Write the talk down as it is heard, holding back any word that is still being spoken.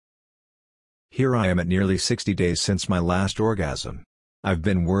Here I am at nearly 60 days since my last orgasm. I've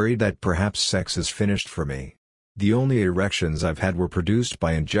been worried that perhaps sex is finished for me. The only erections I've had were produced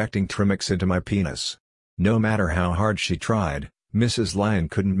by injecting Trimix into my penis. No matter how hard she tried, Mrs. Lion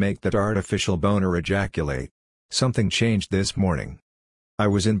couldn't make that artificial boner ejaculate. Something changed this morning. I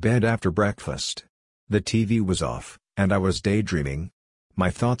was in bed after breakfast. The TV was off, and I was daydreaming.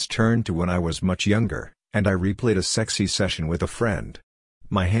 My thoughts turned to when I was much younger, and I replayed a sexy session with a friend.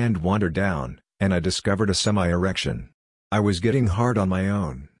 My hand wandered down, and I discovered a semi-erection. I was getting hard on my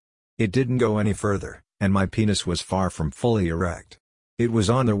own. It didn't go any further, and my penis was far from fully erect. It was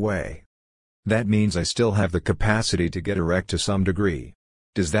on the way. That means I still have the capacity to get erect to some degree.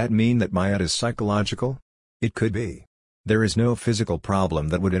 Does that mean that my ED is psychological? It could be. There is no physical problem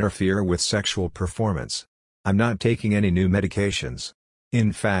that would interfere with sexual performance. I'm not taking any new medications.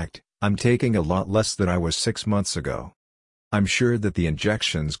 In fact, I'm taking a lot less than I was 6 months ago. I'm sure that the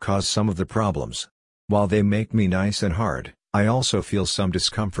injections cause some of the problems. While they make me nice and hard, I also feel some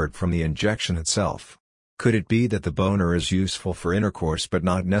discomfort from the injection itself. Could it be that the boner is useful for intercourse but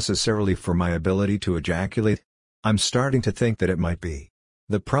not necessarily for my ability to ejaculate? I'm starting to think that it might be.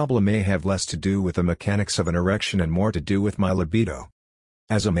 The problem may have less to do with the mechanics of an erection and more to do with my libido.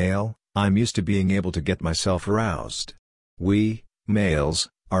 As a male, I'm used to being able to get myself aroused. We, males,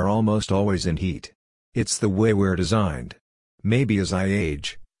 are almost always in heat. It's the way we're designed. Maybe as I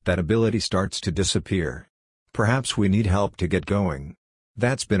age, that ability starts to disappear. Perhaps we need help to get going.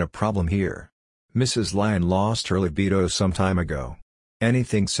 That's been a problem here. Mrs. Lion lost her libido some time ago.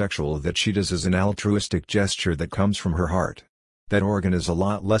 Anything sexual that she does is an altruistic gesture that comes from her heart. That organ is a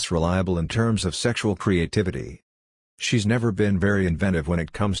lot less reliable in terms of sexual creativity. She's never been very inventive when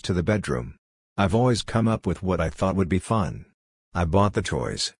it comes to the bedroom. I've always come up with what I thought would be fun. I bought the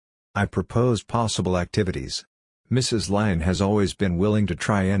toys. I proposed possible activities. Mrs. Lion has always been willing to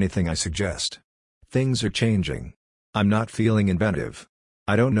try anything I suggest. Things are changing. I'm not feeling inventive.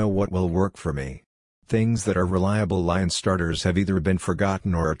 I don't know what will work for me. Things that are reliable line starters have either been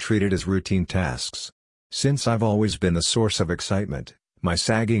forgotten or are treated as routine tasks. Since I've always been the source of excitement, my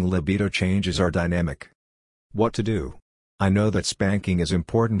sagging libido changes are dynamic. What to do? I know that spanking is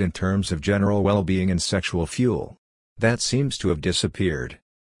important in terms of general well-being and sexual fuel. That seems to have disappeared.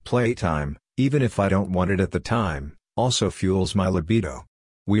 Playtime, even if I don't want it at the time, also fuels my libido.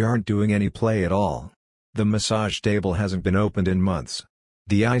 We aren't doing any play at all. The massage table hasn't been opened in months.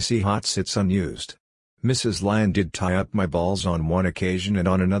 The icy hot sits unused. Mrs. Lion did tie up my balls on one occasion and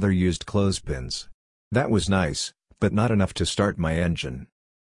on another used clothespins. That was nice, but not enough to start my engine.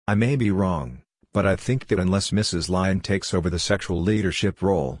 I may be wrong, but I think that unless Mrs. Lion takes over the sexual leadership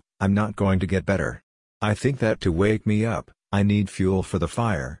role, I'm not going to get better. I think that to wake me up, I need fuel for the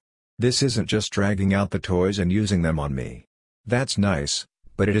fire. This isn't just dragging out the toys and using them on me. That's nice,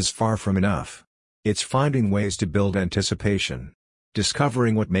 but it is far from enough. It's finding ways to build anticipation.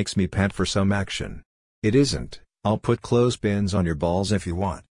 Discovering what makes me pant for some action. It isn't, I'll put clothespins on your balls if you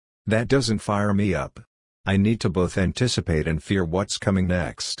want. That doesn't fire me up. I need to both anticipate and fear what's coming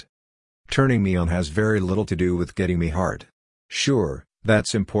next. Turning me on has very little to do with getting me hard. Sure,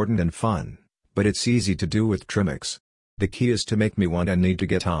 that's important and fun, but it's easy to do with Trimix. The key is to make me want and need to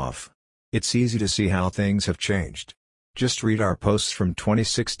get off. It's easy to see how things have changed. Just read our posts from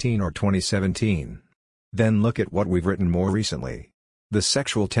 2016 or 2017. Then look at what we've written more recently. The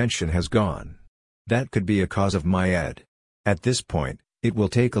sexual tension has gone. That could be a cause of my ED. At this point, it will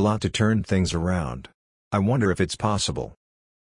take a lot to turn things around. I wonder if it's possible.